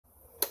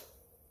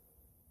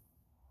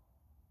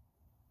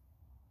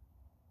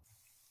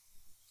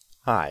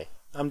Hi,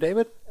 I'm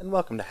David, and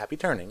welcome to Happy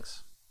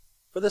Turnings.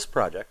 For this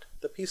project,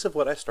 the piece of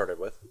wood I started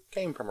with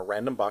came from a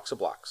random box of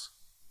blocks,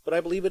 but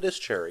I believe it is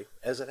cherry,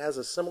 as it has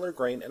a similar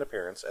grain and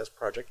appearance as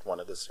Project 1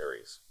 of this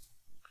series.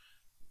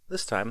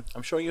 This time,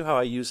 I'm showing you how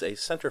I use a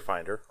center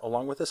finder,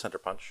 along with a center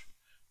punch,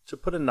 to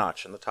put a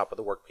notch in the top of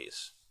the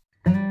workpiece.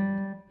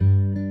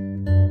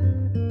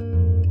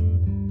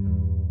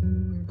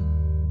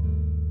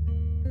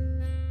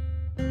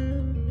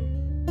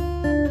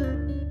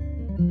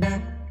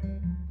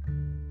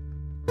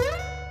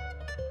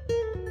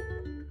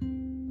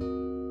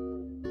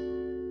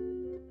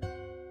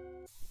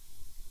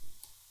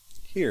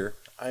 Here,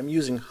 I'm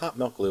using hot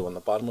melt glue on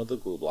the bottom of the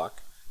glue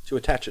block to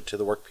attach it to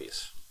the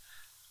workpiece.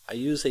 I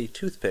use a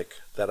toothpick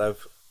that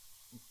I've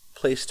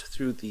placed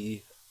through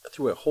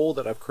a hole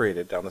that I've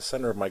created down the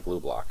center of my glue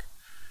block,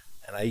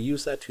 and I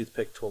use that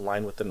toothpick to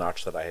align with the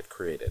notch that I had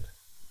created.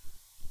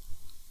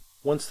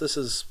 Once this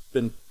has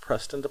been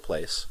pressed into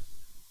place,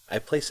 I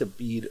place a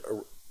bead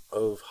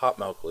of hot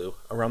melt glue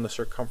around the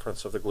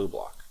circumference of the glue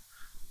block.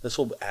 This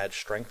will add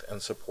strength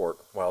and support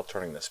while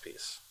turning this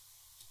piece.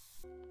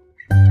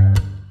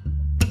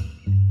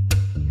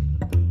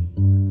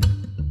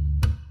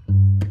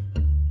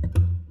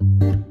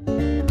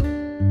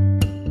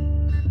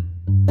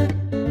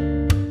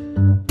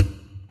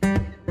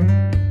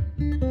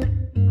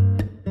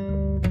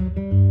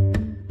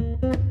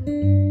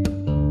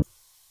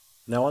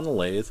 Now on the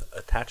lathe,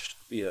 attached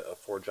via a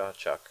 4-jaw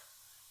chuck,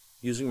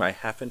 using my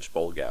 1/2-inch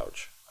bowl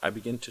gouge, I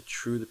begin to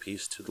true the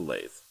piece to the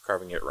lathe,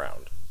 carving it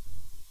round.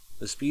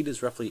 The speed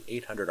is roughly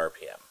 800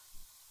 RPM.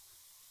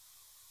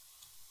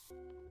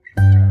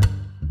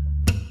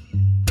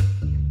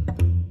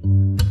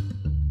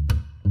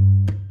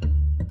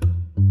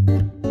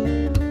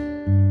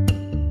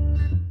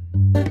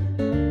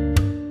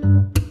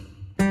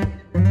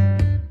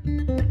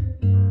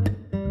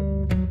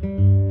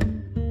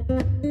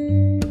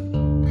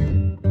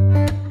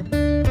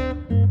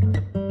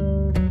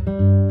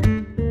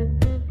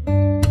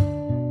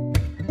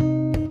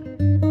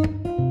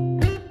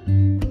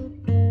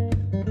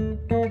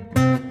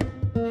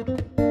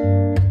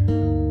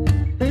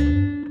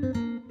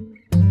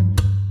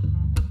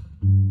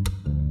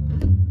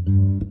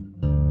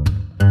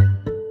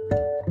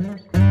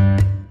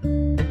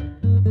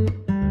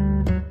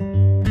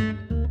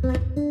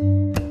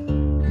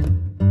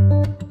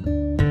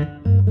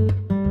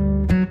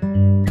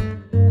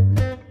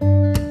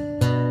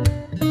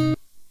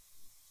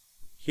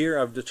 Here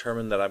I've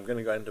determined that I'm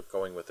going to end up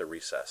going with a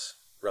recess,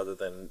 rather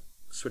than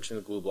switching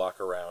the glue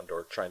block around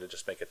or trying to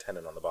just make a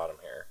tenon on the bottom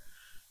here.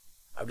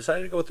 I've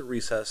decided to go with the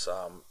recess,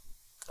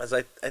 as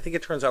I think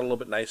it turns out a little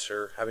bit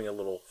nicer having a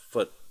little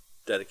foot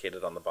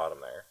dedicated on the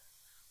bottom there.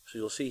 So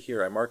you'll see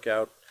here I mark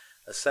out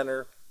a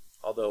center,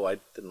 although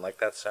I didn't like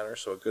that center,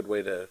 so a good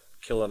way to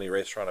kill an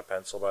eraser on a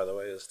pencil, by the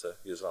way, is to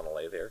use it on a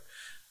lathe here.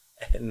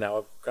 And now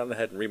I've gone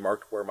ahead and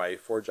remarked where my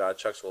 4-jaw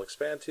chucks will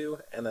expand to,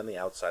 and then the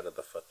outside of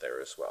the foot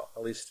there as well.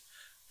 At least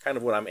kind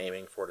of what I'm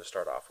aiming for to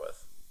start off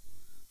with.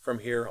 From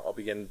here, I'll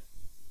begin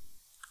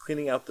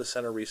cleaning out the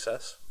center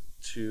recess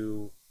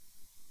to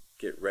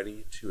get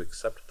ready to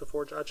accept the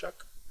 4-jaw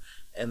chuck,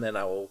 and then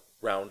I will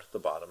round the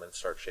bottom and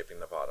start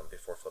shaping the bottom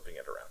before flipping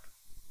it around.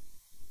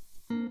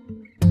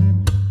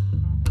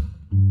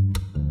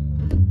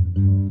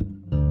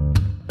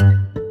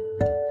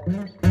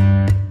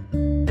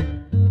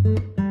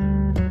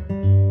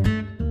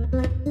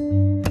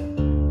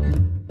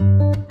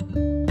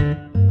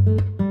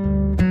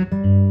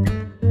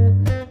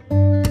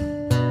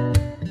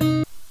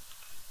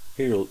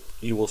 Here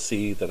you will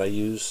see that I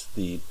use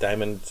the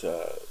diamond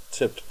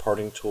tipped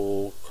parting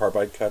tool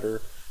carbide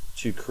cutter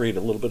to create a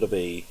little bit of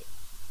a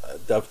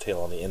dovetail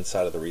on the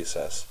inside of the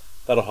recess.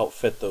 That'll help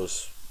fit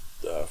those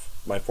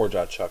my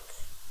 4-jaw chuck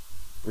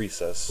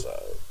recess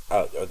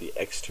or the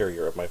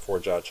exterior of my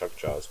 4-jaw chuck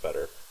jaws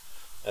better,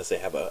 as they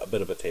have a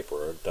bit of a taper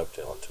or a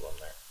dovetail into them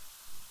there.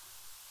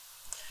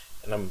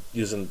 And I'm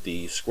using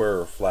the square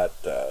or flat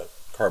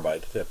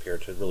carbide tip here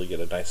to really get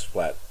a nice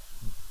flat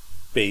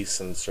base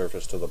and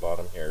surface to the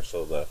bottom here,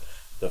 so the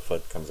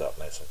foot comes out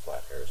nice and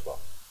flat here as well.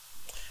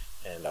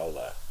 And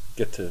I'll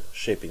get to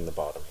shaping the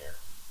bottom here.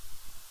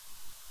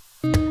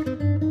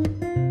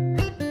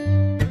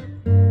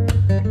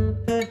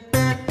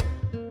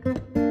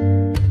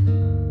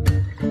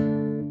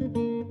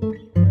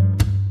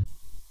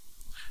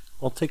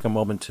 I'll take a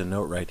moment to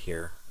note right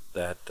here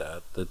that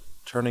the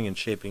turning and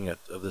shaping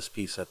of this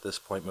piece at this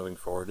point moving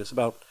forward is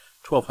about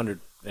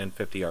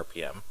 1250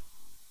 RPM.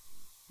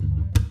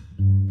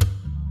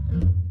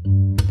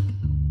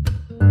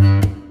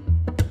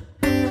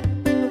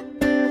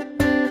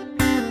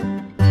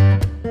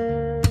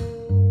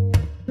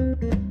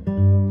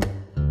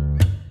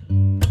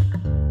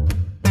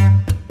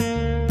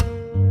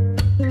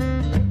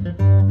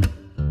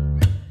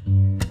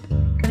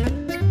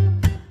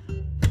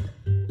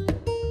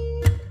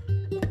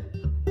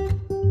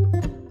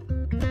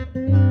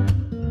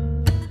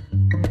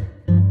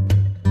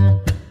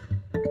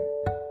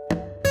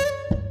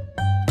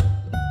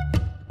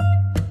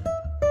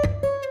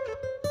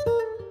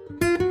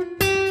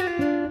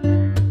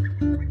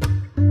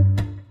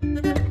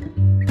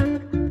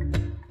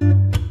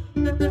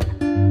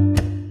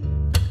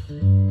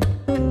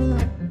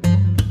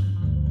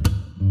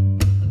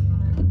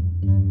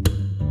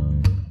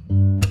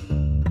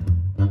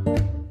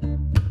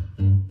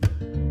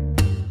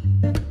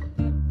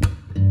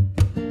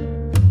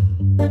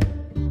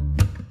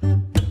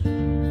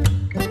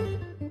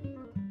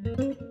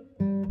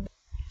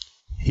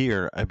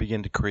 Here, I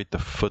begin to create the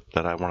foot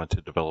that I wanted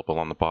to develop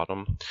along the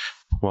bottom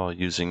while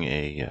using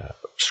a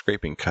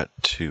scraping cut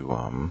to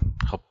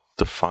help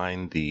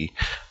define the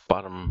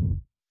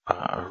bottom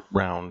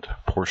round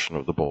portion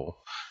of the bowl.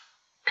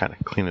 Kind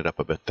of clean it up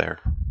a bit there.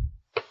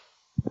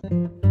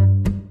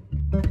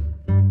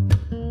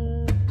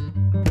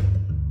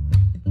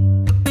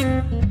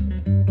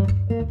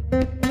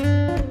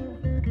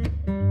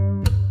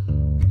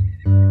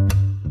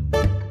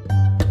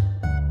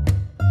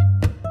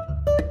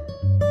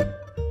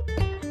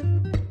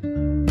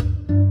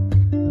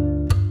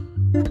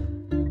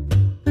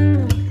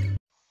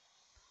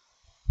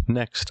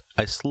 Next,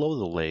 I slow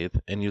the lathe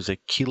and use a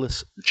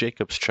keyless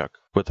Jacob's chuck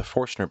with a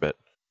Forstner bit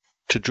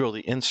to drill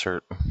the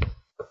insert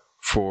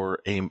for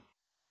a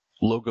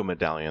logo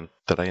medallion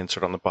that I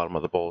insert on the bottom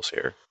of the bowls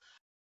here.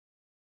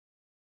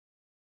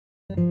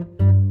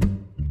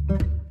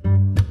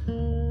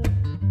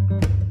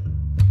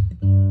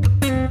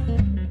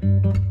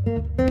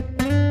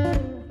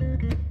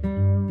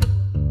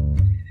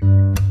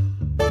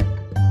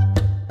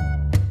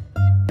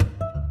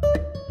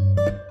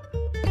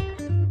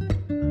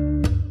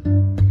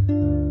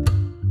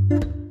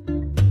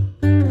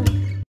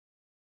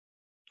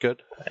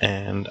 Good,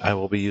 and I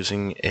will be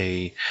using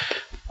the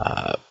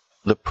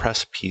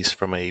press piece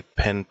from a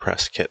pen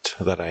press kit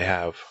that I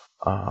have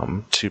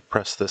to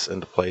press this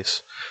into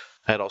place.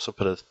 I had also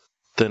put a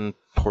thin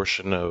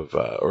portion of,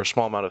 or a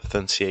small amount of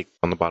thin CA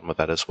on the bottom of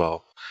that as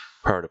well,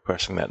 prior to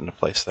pressing that into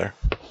place there.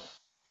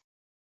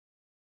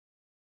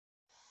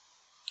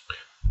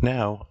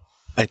 Now,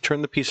 I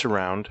turn the piece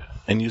around,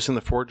 and using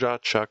the 4-jaw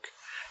chuck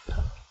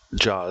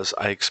jaws,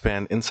 I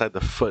expand inside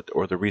the foot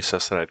or the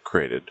recess that I'd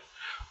created.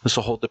 This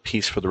will hold the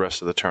piece for the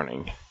rest of the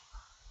turning.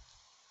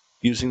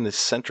 Using the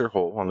center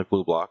hole on the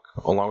glue block,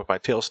 along with my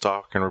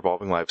tailstock and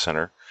revolving live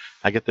center,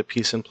 I get the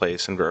piece in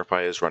place and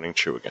verify it is running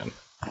true again.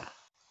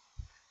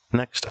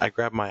 Next, I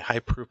grab my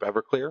high-proof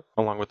Everclear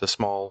along with a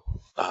small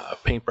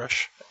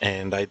paintbrush,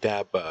 and I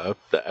dab the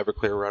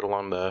Everclear right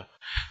along the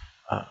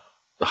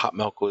hot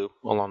melt glue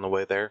along the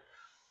way there.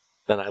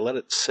 Then I let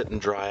it sit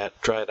and dry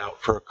it out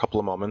for a couple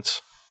of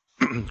moments.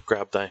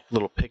 Grab the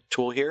little pick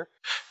tool here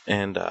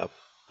and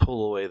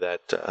pull away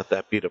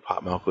that bead of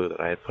hot melt glue that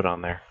I had put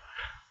on there.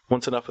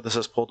 Once enough of this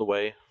is pulled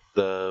away,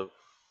 the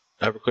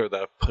Everclear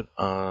that I've put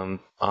on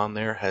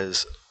there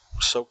has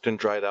soaked and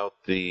dried out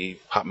the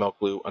hot melt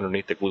glue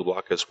underneath the glue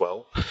block as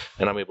well,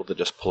 and I'm able to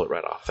just pull it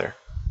right off there.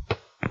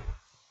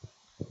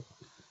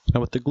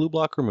 Now with the glue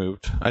block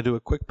removed, I do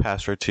a quick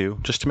pass or two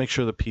just to make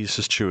sure the piece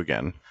is true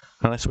again,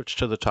 and I switch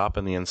to the top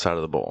and the inside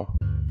of the bowl.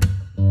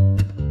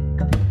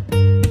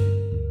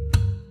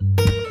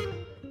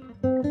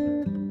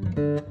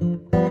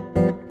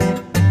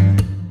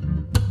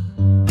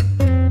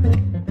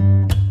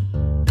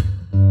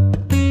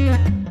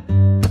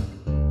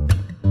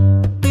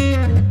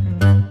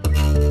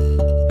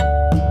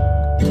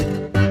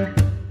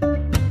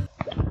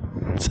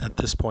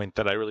 This point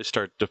that I really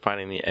start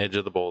defining the edge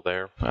of the bowl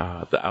there,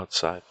 the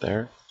outside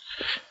there,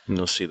 and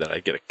you'll see that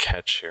I get a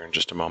catch here in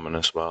just a moment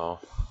as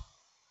well.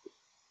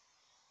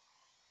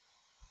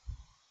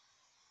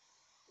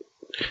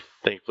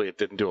 Thankfully it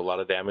didn't do a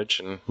lot of damage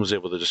and was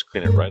able to just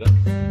clean it right up.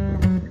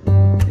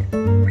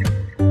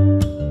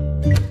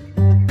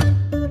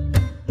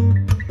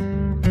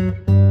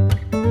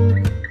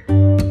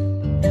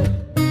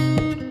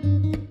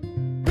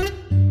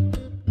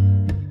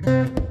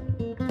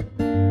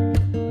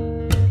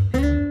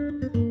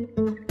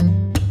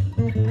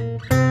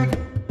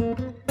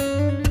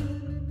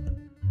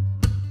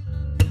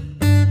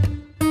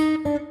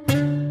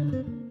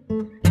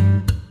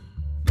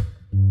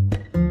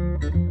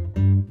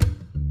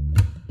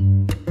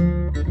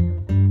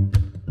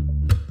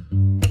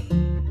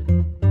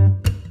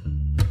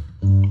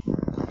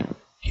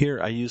 Here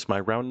I use my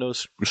round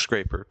nose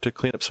scraper to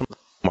clean up some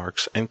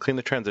marks and clean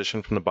the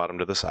transition from the bottom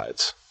to the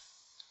sides.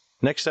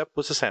 Next step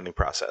was the sanding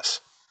process.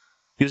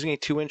 Using a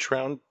 2-inch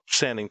round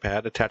sanding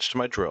pad attached to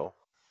my drill,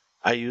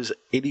 I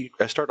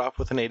start off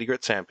with an 80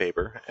 grit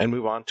sandpaper and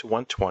move on to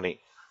 120,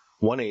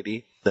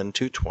 180, then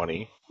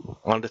 220,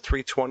 on to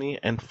 320,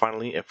 and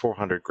finally a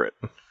 400 grit.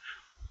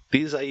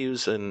 These I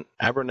use an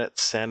Abernet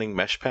sanding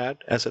mesh pad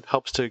as it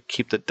helps to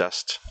keep the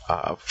dust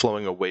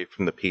flowing away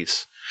from the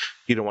piece.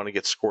 You don't want to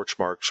get scorch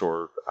marks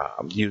or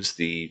use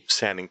the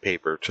sanding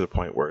paper to the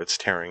point where it's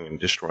tearing and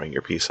destroying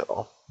your piece at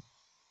all.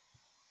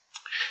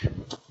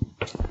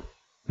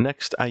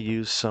 Next, I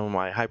use some of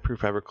my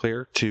high-proof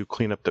Everclear to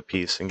clean up the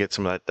piece and get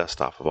some of that dust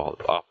off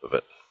of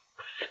it.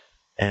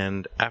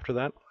 And after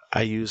that,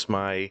 I use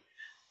my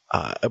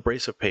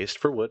abrasive paste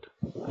for wood.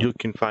 You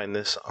can find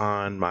this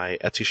on my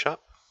Etsy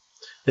shop.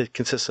 It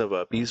consists of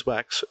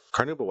beeswax,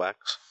 carnauba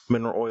wax,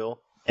 mineral oil,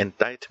 and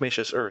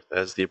diatomaceous earth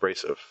as the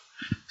abrasive.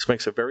 This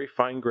makes a very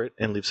fine grit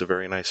and leaves a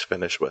very nice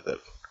finish with it.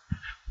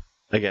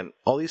 Again,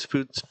 all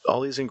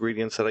these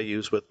ingredients that I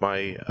use with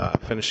my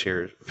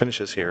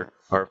finishes here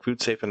are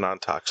food safe and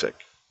non-toxic.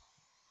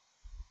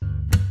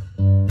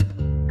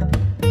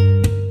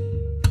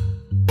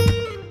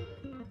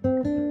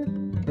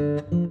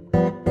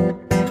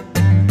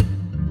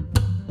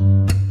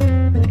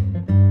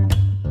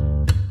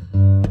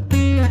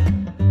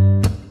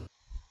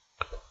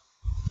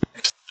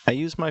 I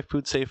use my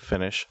food safe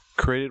finish,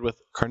 created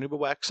with carnauba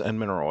wax and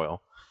mineral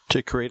oil,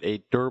 to create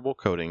a durable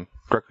coating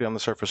directly on the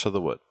surface of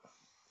the wood.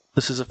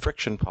 This is a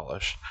friction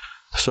polish,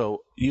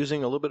 so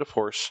using a little bit of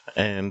force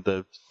and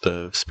the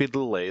speed of the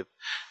lathe,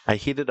 I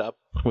heat it up,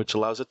 which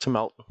allows it to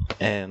melt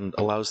and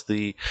allows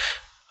the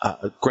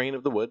grain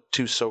of the wood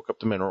to soak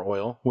up the mineral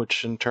oil,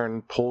 which in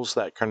turn pulls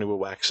that carnauba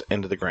wax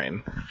into the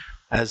grain.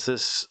 As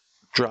this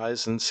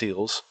dries and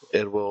seals,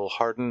 it will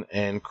harden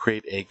and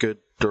create a good,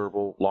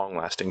 durable,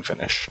 long-lasting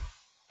finish.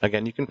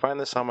 Again, you can find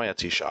this on my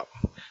Etsy shop.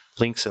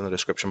 Links in the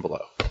description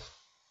below.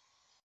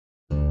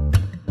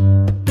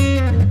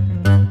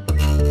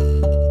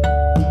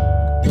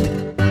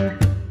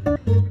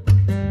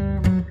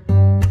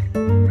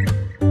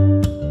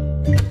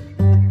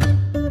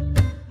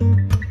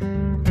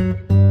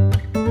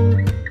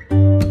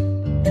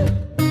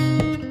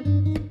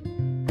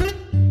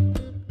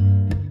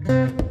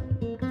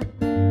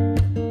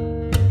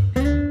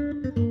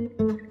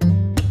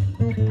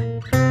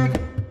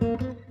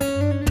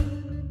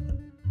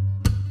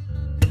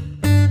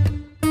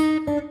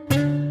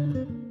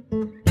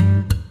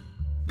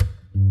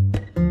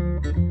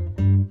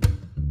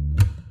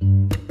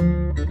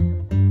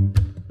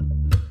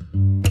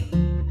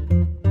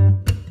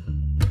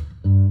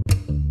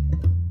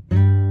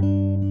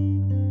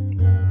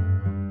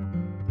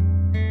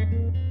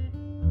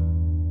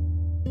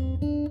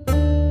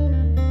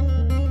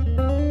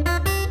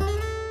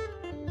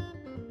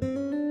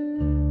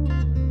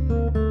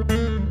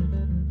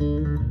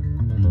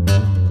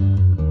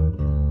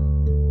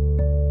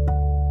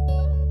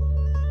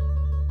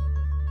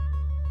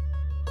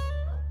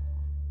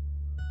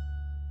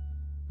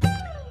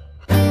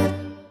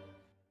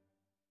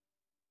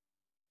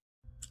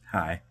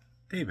 Hi,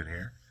 David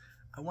here.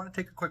 I want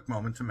to take a quick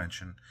moment to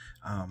mention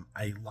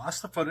I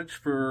lost the footage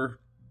for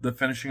the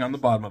finishing on the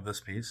bottom of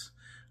this piece.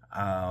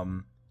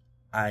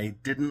 I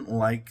didn't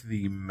like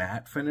the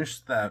matte finish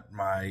that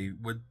my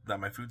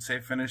food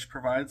safe finish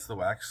provides. The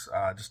wax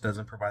just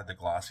doesn't provide the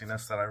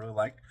glossiness that I really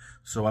like.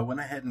 So I went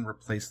ahead and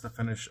replaced the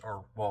finish,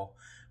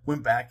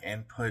 went back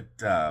and put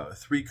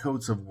 3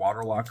 coats of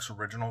Waterlock's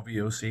original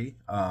VOC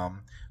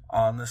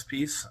on this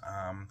piece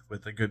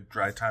with a good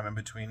dry time in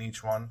between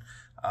each one,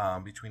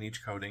 between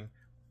each coating.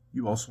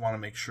 You also want to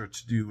make sure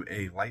to do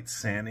a light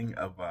sanding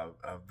of a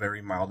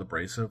very mild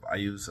abrasive. I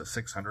use a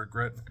 600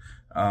 grit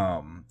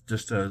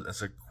just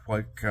as a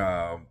quick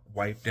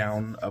wipe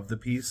down of the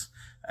piece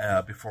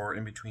before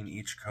in between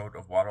each coat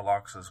of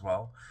Waterlocks as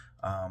well.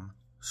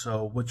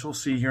 So what you'll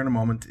see here in a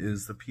moment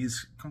is the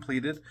piece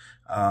completed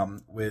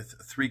with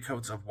 3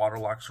 coats of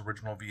Waterlock's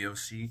original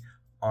VOC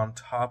on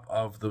top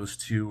of those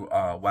 2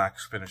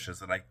 wax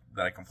finishes that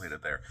I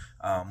completed there.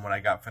 When I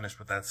got finished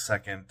with that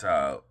second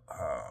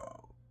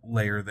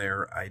layer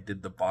there, I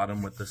did the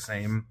bottom with the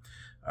same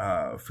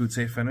food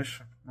safe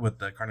finish with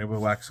the carnauba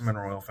wax and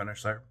mineral oil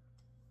finish there.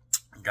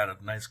 Got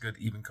a nice good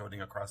even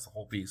coating across the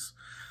whole piece.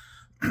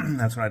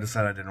 That's when I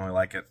decided I didn't really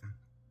like it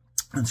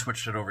and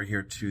switched it over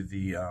here to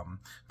the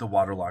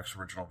Waterlock's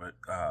original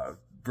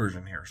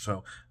version here.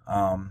 So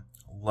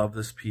love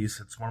this piece.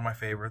 It's one of my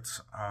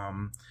favorites.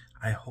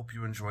 I hope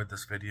you enjoyed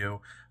this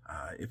video.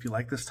 If you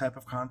like this type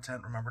of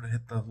content, remember to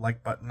hit the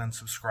like button and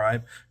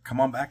subscribe. Come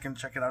on back and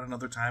check it out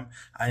another time.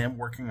 I am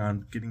working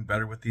on getting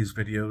better with these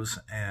videos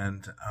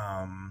and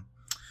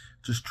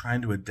just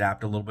trying to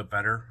adapt a little bit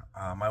better.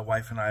 My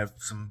wife and I have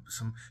some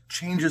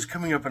changes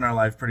coming up in our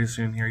life pretty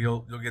soon here.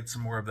 You'll get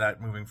some more of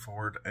that moving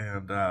forward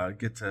and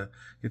get to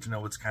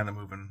know what's kind of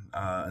moving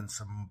and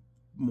some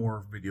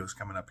more videos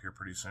coming up here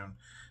pretty soon.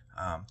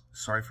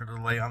 Sorry for the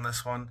delay on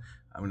this one.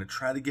 I'm going to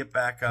try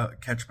to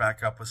catch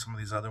back up with some of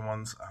these other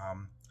ones.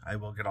 I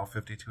will get all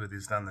 52 of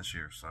these done this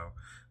year, so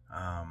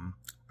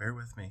bear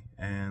with me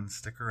and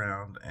stick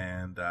around,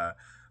 and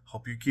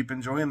hope you keep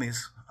enjoying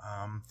these.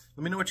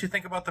 Let me know what you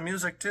think about the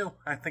music too.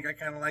 I think I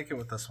kind of like it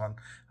with this one.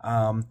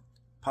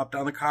 Pop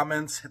down the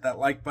comments, hit that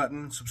like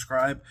button,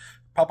 subscribe.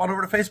 Pop on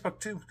over to Facebook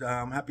too.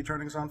 Happy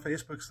Turnings on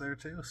Facebook's there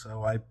too.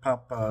 So I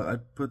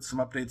put some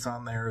updates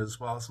on there as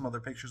well, some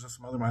other pictures of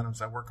some other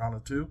items I work on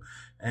it too.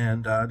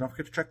 And don't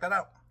forget to check that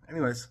out.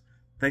 Anyways,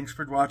 thanks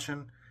for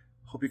watching.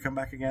 Hope you come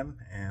back again,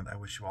 and I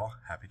wish you all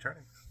happy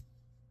turning.